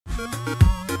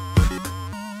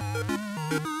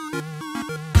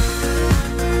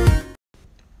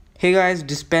Hey guys,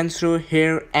 Dispenser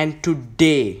here, and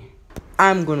today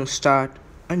I'm gonna start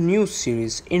a new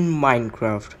series in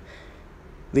Minecraft,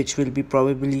 which will be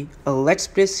probably a Let's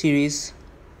Play series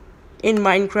in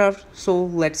Minecraft. So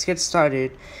let's get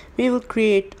started. We will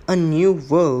create a new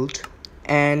world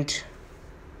and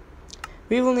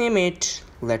we will name it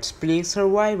Let's Play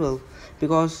Survival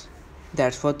because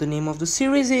that's what the name of the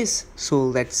series is. So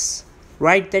let's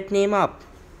write that name up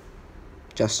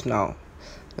just now.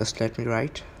 Just let me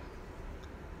write.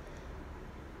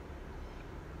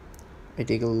 I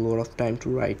take a lot of time to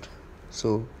write,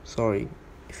 so sorry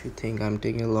if you think I'm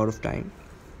taking a lot of time.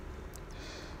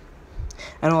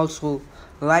 And also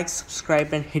like,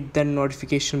 subscribe and hit that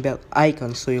notification bell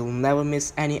icon so you'll never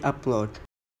miss any upload.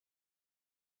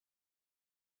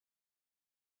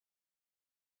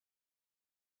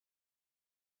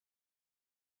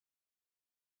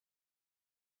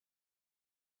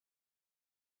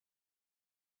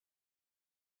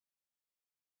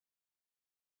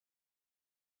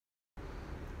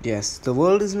 Yes, the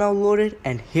world is now loaded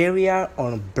and here we are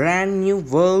on a brand new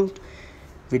world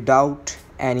without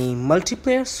any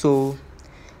multiplayer. So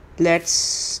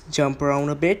let's jump around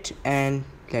a bit and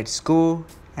let's go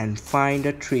and find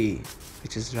a tree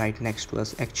which is right next to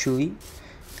us. Actually,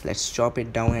 let's chop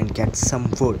it down and get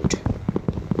some wood.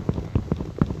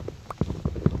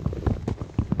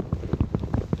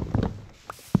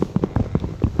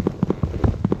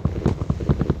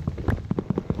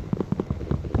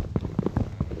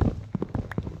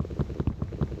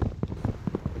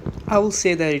 I will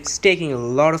say that it's taking a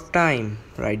lot of time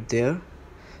right there.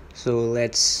 So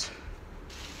let's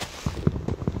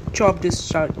chop this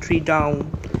tree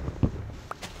down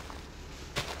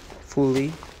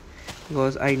fully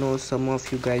because I know some of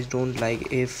you guys don't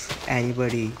like if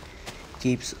anybody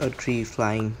keeps a tree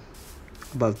flying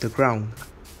above the ground.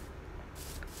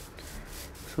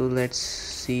 So let's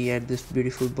see at this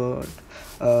beautiful bird.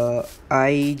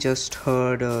 I just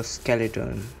heard a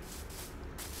skeleton.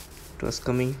 It was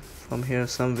coming from here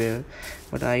somewhere,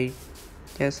 but I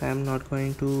guess I'm not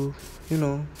going to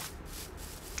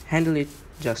handle it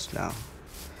just now.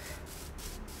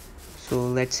 So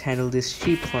let's handle this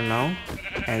sheep for now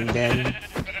and then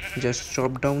just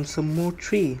chop down some more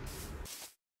tree.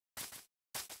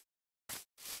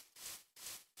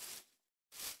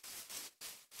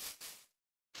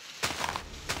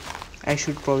 I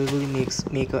should probably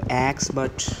make a axe,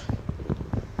 but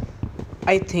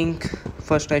I think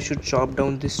first I should chop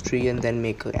down this tree and then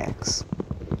make an axe.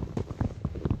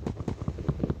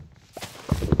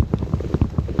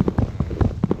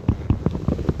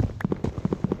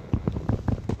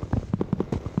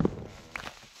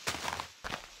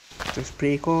 Just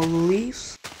break all the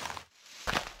leaves.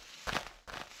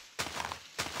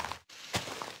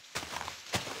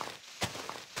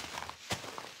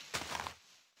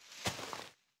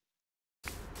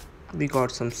 We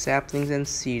got some saplings and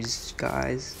seeds,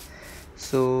 guys.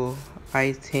 So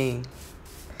I think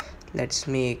let's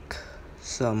make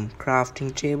some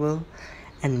crafting table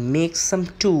and make some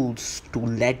tools to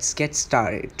let's get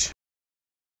started.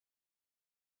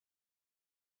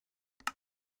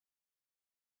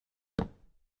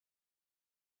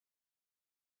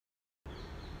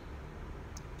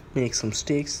 Make some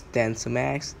sticks, then some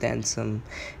axe, then some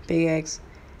pickaxe,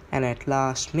 and at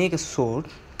last make a sword.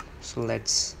 So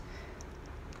let's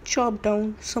chop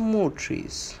down some more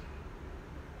trees.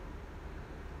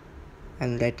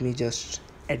 And let me just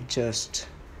adjust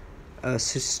a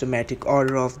systematic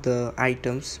order of the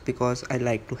items because I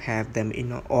like to have them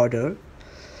in order.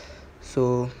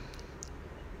 So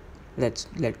let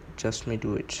just me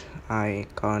do it. I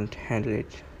can't handle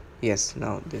it. Yes,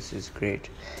 now this is great.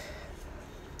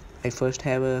 I first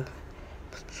have a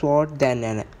sword, then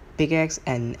a pickaxe,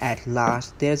 and at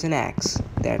last there's an axe.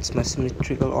 That's my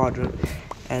symmetrical order.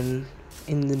 And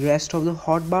in the rest of the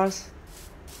hotbars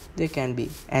there can be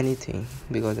anything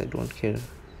because I don't care.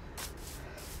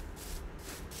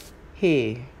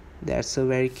 Hey, that's a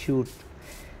very cute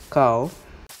cow.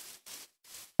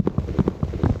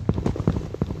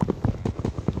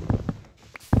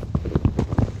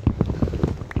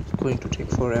 It's going to take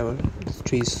forever. This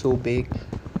tree is so big.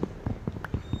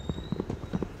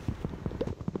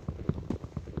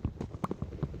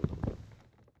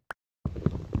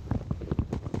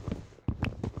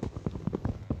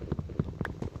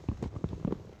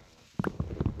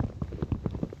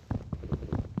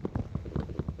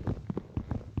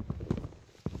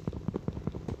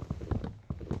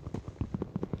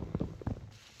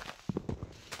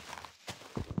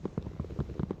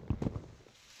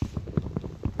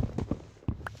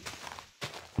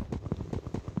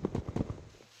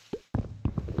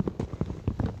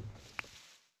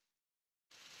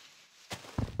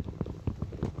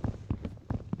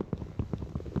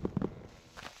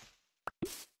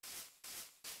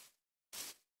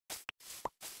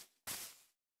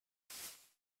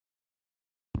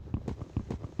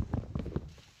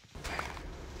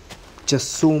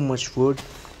 just so much wood.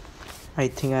 I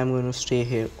think I'm going to stay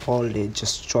here all day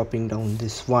just chopping down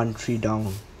this one tree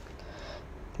down.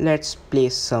 Let's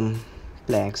place some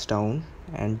planks down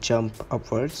and jump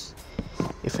upwards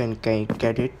if I can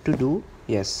get it to do.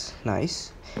 Yes,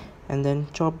 nice. And then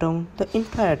chop down the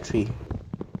entire tree.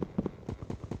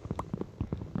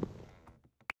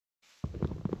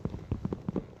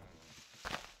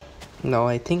 Now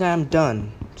I think I am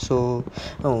done. So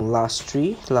last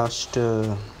tree, last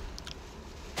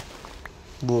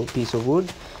piece of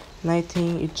wood, and I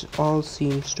think it all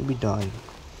seems to be done.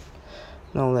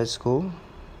 Now let's go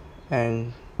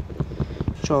and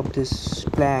chop these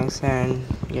planks and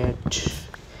get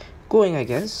going, I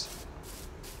guess.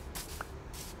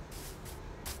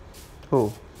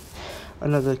 Oh,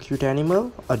 another cute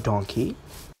animal, a donkey.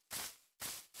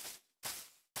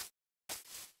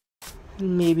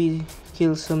 And maybe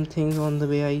kill some things on the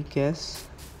way, I guess.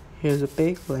 Here's a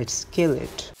pig, let's kill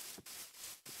it.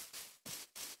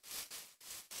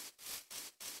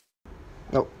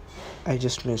 Oh, I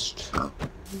just missed.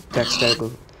 That's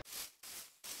terrible.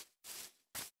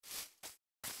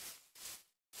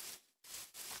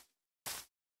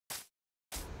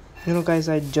 Guys,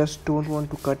 I just don't want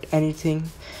to cut anything.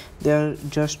 There are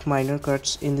just minor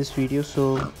cuts in this video,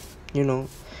 so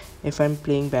if I'm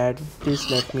playing bad, please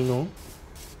let me know.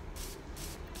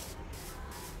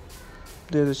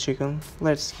 There's a chicken,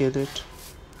 let's kill it.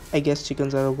 I guess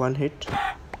chickens are a one hit.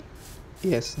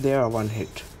 Yes, they are one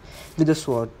hit with a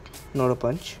sword, not a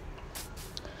punch.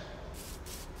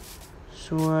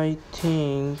 So I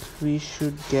think we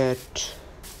should get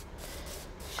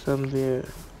somewhere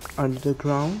under the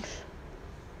ground,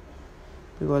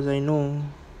 because I know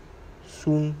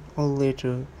soon or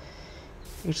later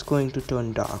it's going to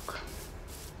turn dark.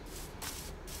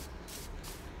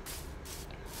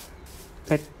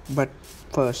 But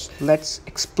first, let's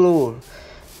explore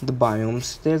the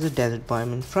biomes. There's a desert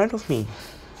biome in front of me.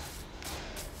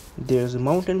 There's a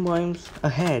mountain biomes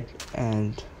ahead,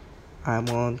 and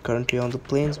I'm currently on the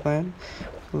plains biome.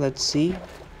 Let's see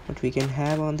what we can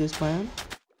have on this biome.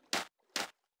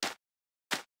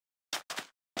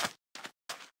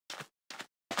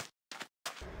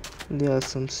 There are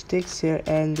some sticks here,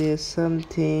 and there's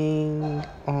something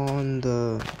on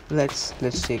the let's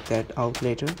take that out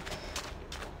later.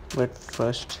 But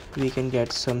first we can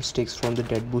get some sticks from the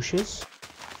dead bushes.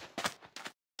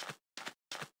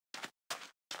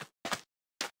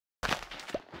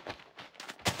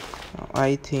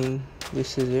 I think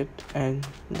this is it, and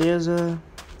there's a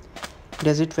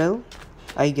desert well,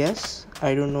 I guess.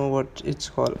 I don't know what it's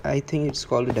called. I think it's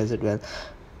called a desert well.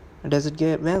 A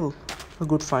desert well, a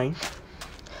good find.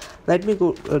 Let me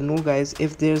go know, guys,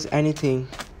 if there's anything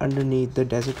underneath the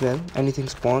desert well, anything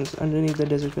spawns underneath the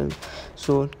desert well,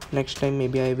 so next time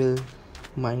maybe I will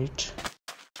mine it.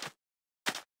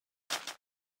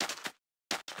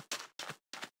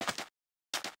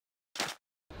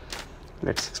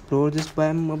 Let's explore this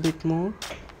biome a bit more.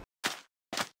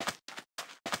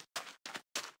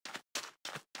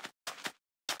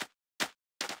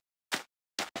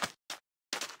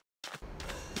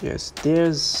 Yes,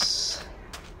 there's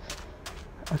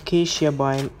acacia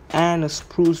biome and a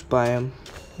spruce biome.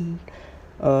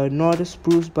 Not a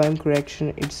spruce biome,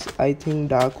 correction, it's I think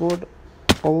dark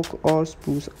oak or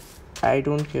spruce, I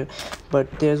don't care.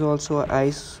 But there's also a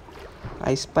ice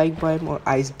spike biome or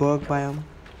iceberg biome.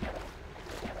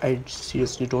 I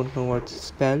seriously don't know what it's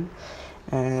spelled.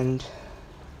 And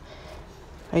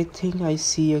I think I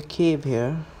see a cave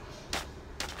here.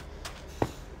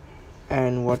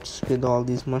 And what's with all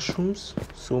these mushrooms?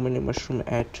 So many mushrooms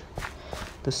at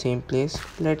the same place.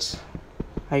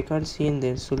 I can't see in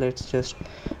there, so let's just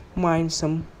mine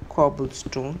some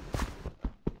cobblestone.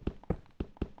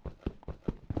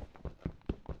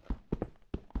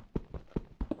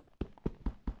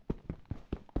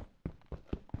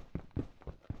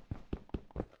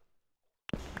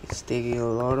 It's taking a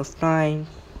lot of time,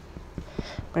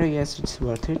 but I guess it's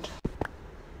worth it.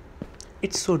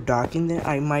 It's so dark in there.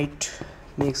 I might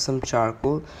make some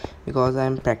charcoal because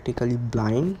I'm practically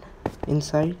blind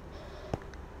inside.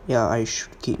 Yeah, I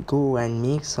should go and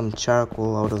make some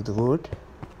charcoal out of the wood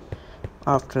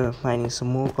after mining some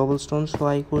more cobblestone, so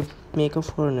I could make a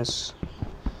furnace.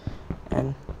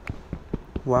 And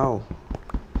wow,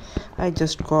 I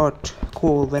just got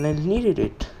coal when I needed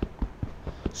it.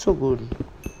 So good.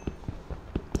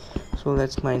 So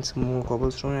let's mine some more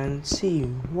cobblestone and see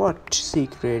what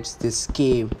secrets this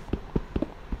cave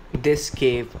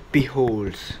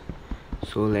beholds.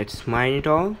 So let's mine it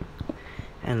all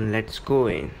and let's go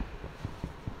in.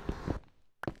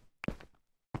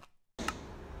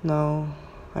 Now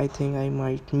I think I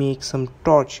might make some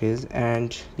torches,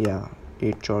 and yeah,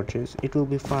 8 torches. It will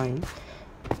be fine.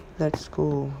 Let's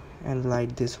go and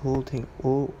light this whole thing.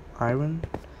 Oh, iron.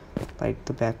 Light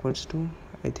the backwards too.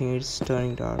 I think it's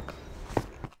turning dark.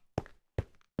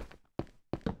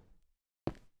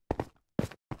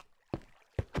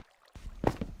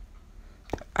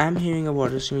 I'm hearing a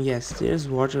water stream. Yes, there's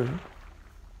water.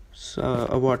 So,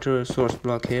 a water source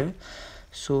block here.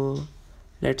 So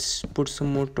let's put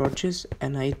some more torches,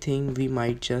 and I think we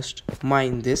might just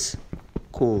mine this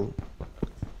coal.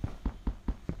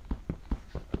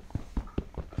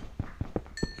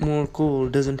 More coal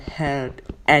doesn't hurt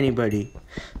anybody,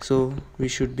 so we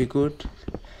should be good.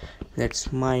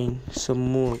 Let's mine some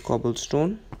more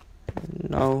cobblestone.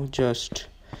 Now just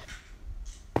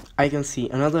I can see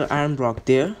another iron block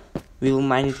there. We will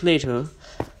mine it later.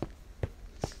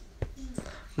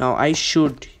 Now I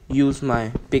should use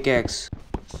my pickaxe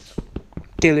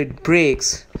till it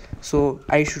breaks, so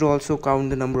I should also count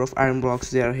the number of iron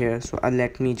blocks there here. So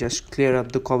let me just clear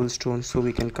up the cobblestone so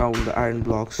we can count the iron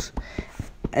blocks.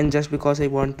 And just because I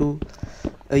want to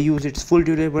use its full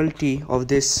durability of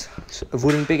this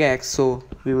wooden pickaxe, so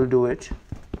we will do it.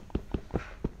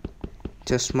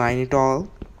 Just mine it all.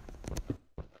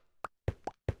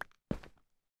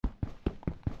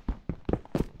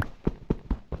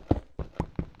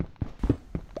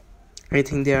 I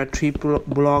think there are 3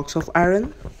 blocks of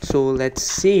iron, so let's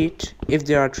see it if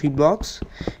there are 3 blocks.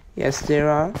 Yes, there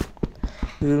are.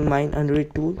 We will mine under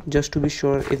it too, just to be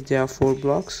sure if there are 4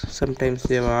 blocks. Sometimes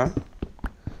there are.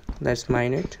 Let's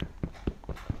mine it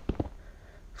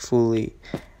fully.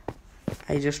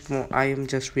 I am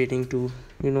just waiting to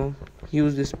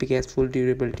use this pickaxe full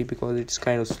durability because it's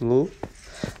kind of slow.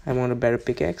 I want a better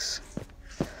pickaxe.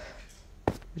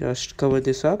 Just cover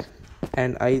this up,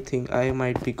 and I think I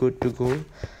might be good to go.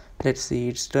 Let's see,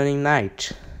 it's turning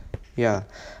night. Yeah,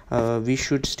 we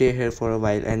should stay here for a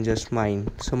while and just mine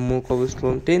some more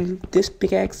cobblestone till this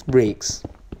pickaxe breaks.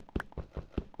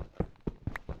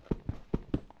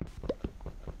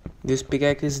 This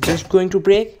pickaxe is just going to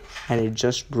break, and it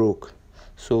just broke.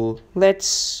 So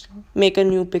let's make a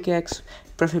new pickaxe,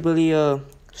 preferably a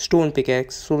stone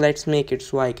pickaxe. So let's make it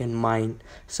so I can mine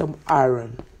some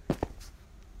iron.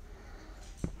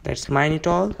 Let's mine it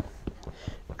all.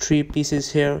 3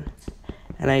 pieces here,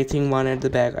 and I think 1 at the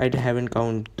back. I haven't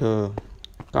count the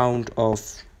count of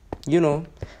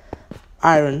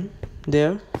iron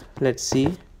there. Let's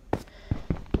see.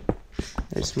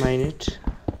 Let's mine it.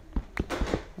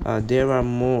 There are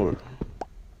more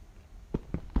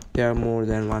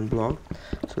than 1 block,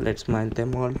 so let's mine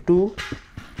them all too.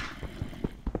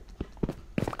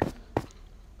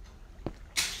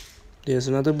 There's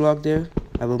another block there.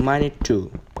 I will mine it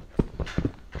too.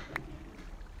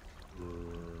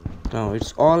 Now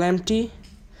it's all empty,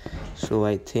 so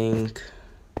I think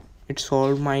it's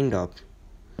all mined up.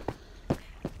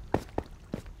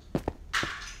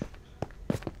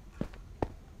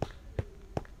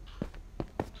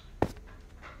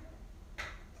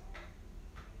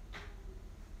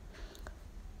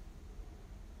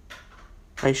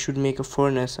 I should make a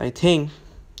furnace, I think.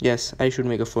 Yes, I should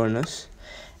make a furnace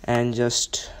and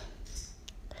just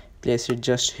place it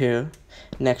just here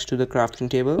next to the crafting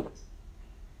table.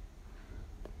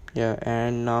 Yeah,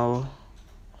 and now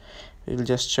we'll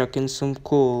just chuck in some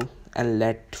coal and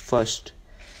let first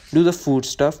do the food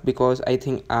stuff, because I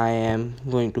think I am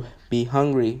going to be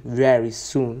hungry very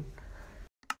soon.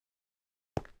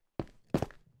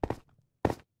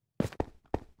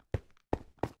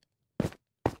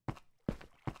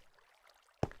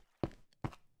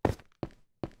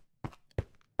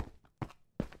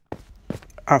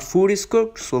 Our food is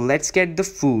cooked, so let's get the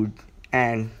food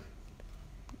and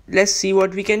let's see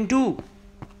what we can do.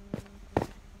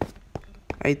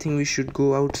 I think we should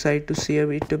go outside to see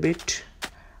it a bit.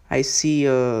 I see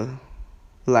a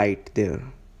light there,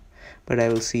 but I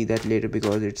will see that later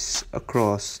because it's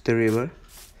across the river.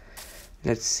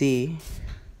 Let's see.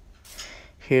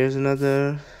 Here's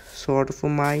another sort of a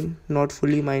mine, not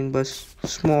fully mine but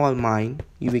small mine,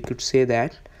 we could say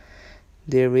that.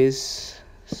 There is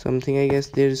something, I guess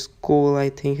there's coal, I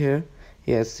think here.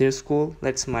 Yes, there's coal.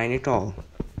 Let's mine it all.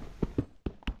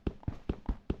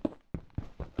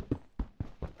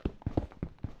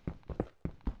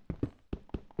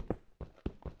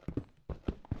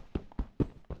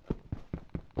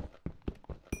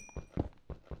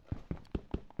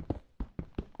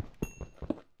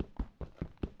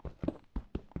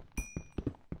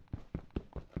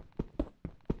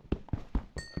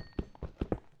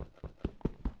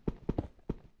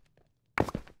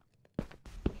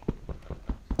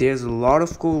 There's a lot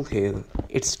of coal here.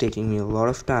 It's taking me a lot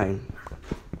of time.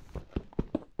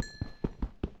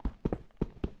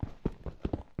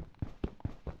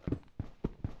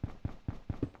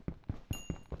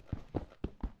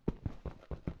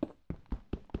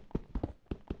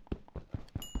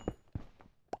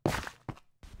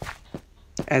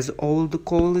 As all the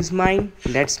coal is mine,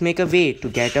 let's make a way to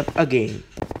get up again.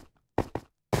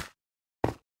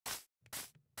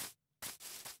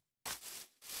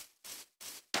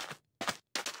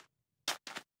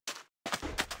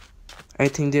 I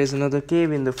think there's another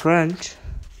cave in the front.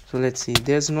 So let's see.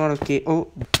 There's not a cave. Oh,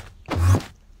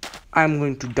 I'm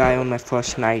going to die on my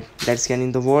first night. Let's get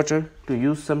in the water to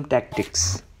use some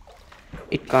tactics.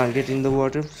 It can't get in the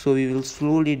water, so we will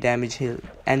slowly damage him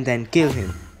and then kill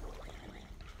him.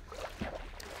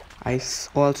 I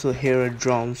also hear a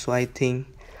drum, so I think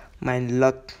my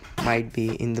luck might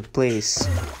be in the place.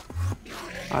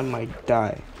 I might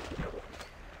die.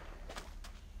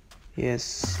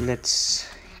 Yes, let's...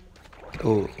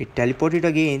 Oh, it teleported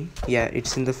again. Yeah,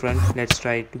 it's in the front. Let's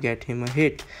try to get him a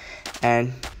hit.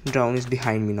 And drown is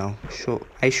behind me now. So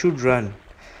I should run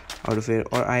out of here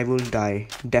or I will die.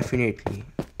 Definitely.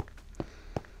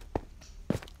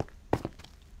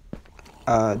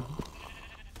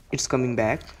 It's coming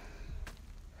back.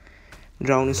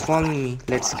 Drown is following me.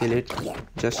 Let's kill it.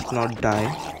 Just not die.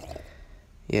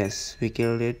 Yes, we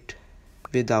killed it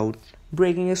without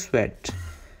breaking a sweat.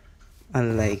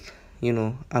 Unlike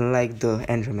the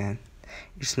Enderman.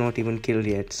 It's not even killed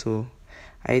yet. So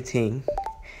I think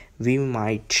we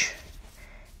might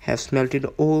have smelted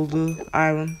all the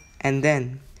iron and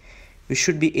then we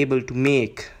should be able to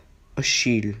make a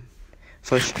shield.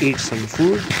 First eat some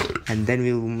food and then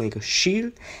we will make a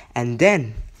shield and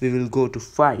then we will go to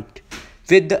fight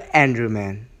with the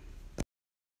Enderman.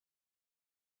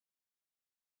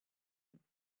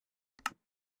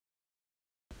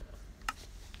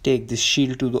 Take this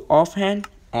shield to the offhand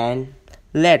and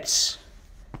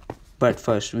but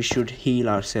first we should heal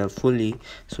ourselves fully,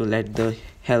 so let the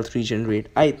health regenerate.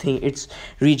 I think it's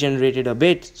regenerated a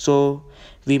bit, so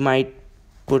we might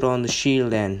put on the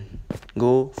shield and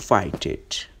go fight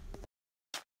it.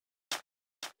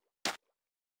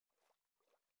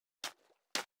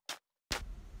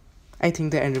 I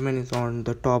think the Enderman is on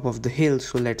the top of the hill,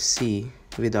 so let's see.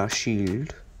 With our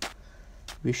shield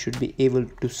we should be able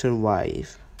to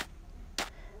survive.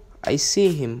 I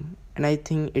see him and I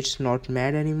think it's not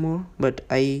mad anymore, but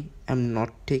I am not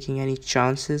taking any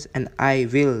chances and I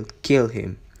will kill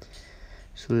him.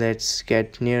 So let's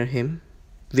get near him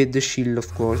with the shield,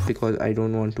 of course, because I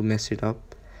don't want to mess it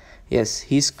up. Yes,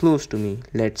 he's close to me.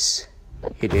 Let's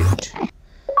hit it.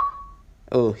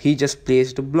 Oh, he just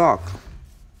placed a block.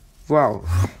 Wow,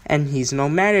 and he's now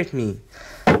mad at me.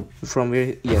 From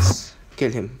where? Yes,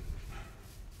 kill him.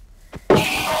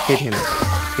 Hit him.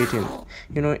 Hit him.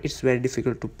 It's very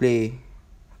difficult to play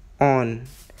on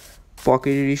Pocket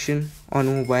Edition on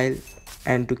mobile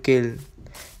and to kill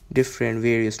different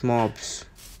various mobs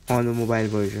on the mobile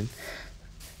version.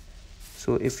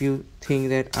 So if you think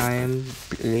that I am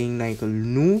playing like a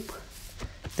noob,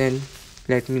 then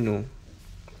let me know.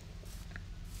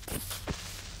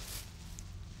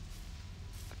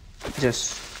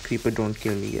 Just creeper, don't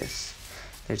kill me. Yes,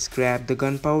 let's grab the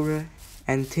gunpowder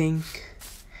and think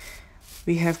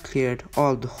we have cleared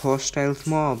all the hostile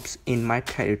mobs in my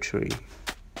territory.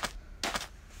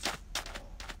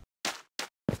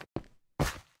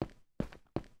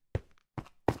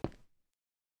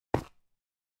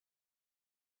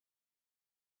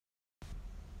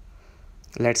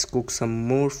 Let's cook some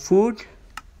more food,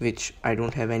 which I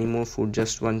don't have any more food,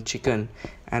 just one chicken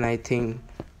and I think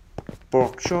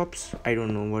pork chops. I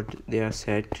don't know what they are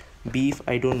said. Beef,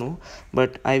 I don't know,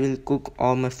 but I will cook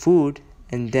all my food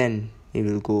and then we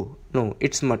will go. No,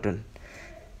 it's mutton.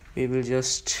 We will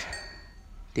just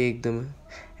take them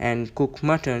and cook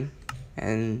mutton,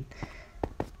 and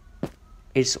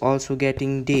it's also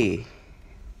getting day,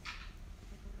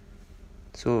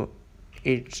 so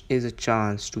it is a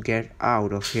chance to get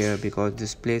out of here because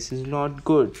this place is not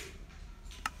good.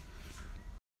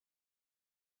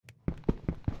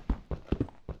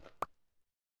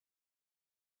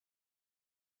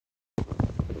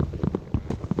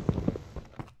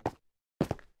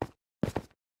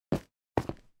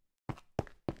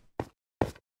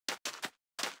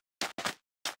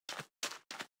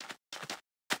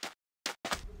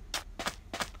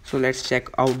 So let's check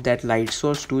out that light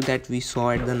source too that we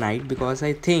saw at the night, because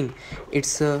I think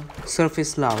it's a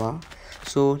surface lava.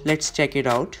 So let's check it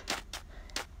out.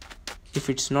 If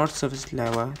it's not surface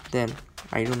lava, then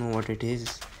I don't know what it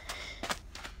is.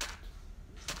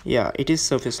 Yeah, it is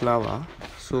surface lava,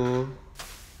 so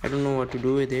I don't know what to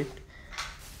do with it.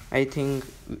 I think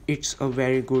it's a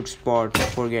very good spot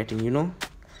for getting,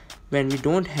 when we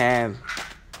don't have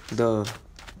the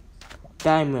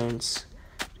diamonds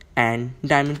and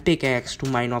diamond pickaxe to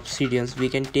mine obsidians, we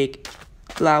can take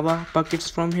lava buckets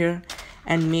from here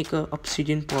and make a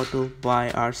obsidian portal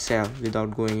by ourselves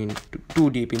without going too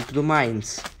deep into the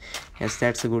mines. Yes,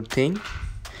 that's a good thing.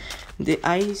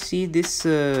 I see this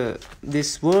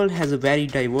world has a very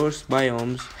diverse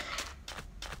biomes.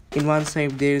 In one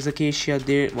side there's acacia,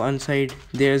 there one side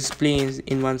there's plains,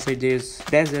 in one side there's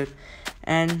desert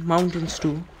and mountains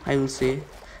too, I will say.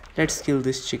 Let's kill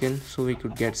this chicken so we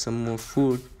could get some more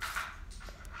food.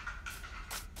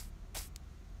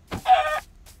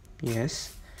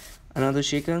 Yes, another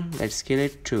chicken, let's kill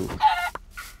it too.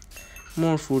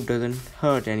 More food doesn't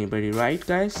hurt anybody, right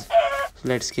guys? So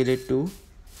let's kill it too.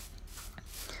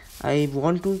 I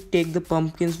want to take the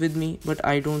pumpkins with me, but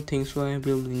I don't think so I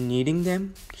will be needing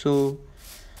them. So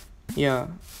yeah,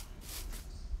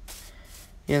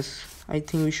 yes, I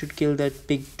think we should kill that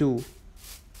pig too,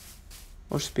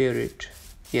 or spare it.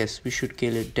 Yes, we should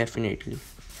kill it definitely.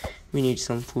 We need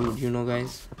some food, you know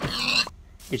guys.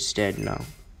 It's dead now.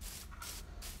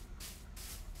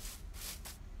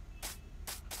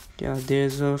 Yeah,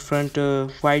 there's a front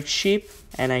white sheep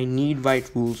and I need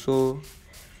white wool, so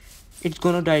it's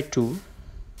gonna die too.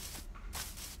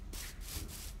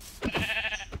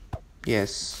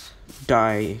 Yes,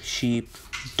 die sheep,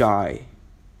 die.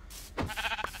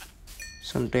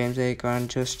 Sometimes I can't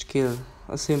just kill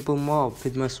a simple mob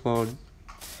with my sword,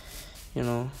 you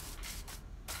know,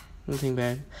 nothing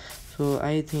bad. So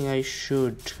I think I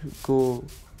should go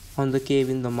on the cave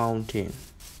in the mountain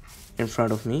in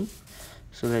front of me.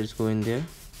 So let's go in there.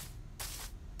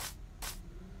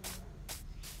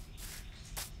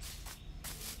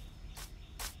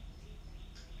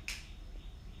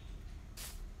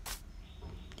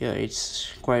 Yeah,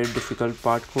 it's quite a difficult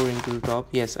parkour into the top.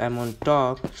 Yes, I'm on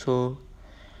top, so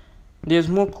there's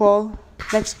more coal.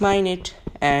 Let's mine it,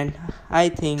 and I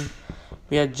think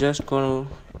we are just gonna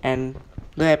end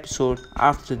the episode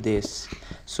after this.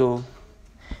 So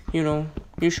you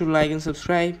should like and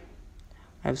subscribe.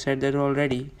 I've said that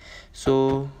already.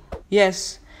 So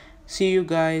yes, see you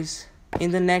guys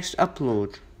in the next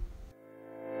upload.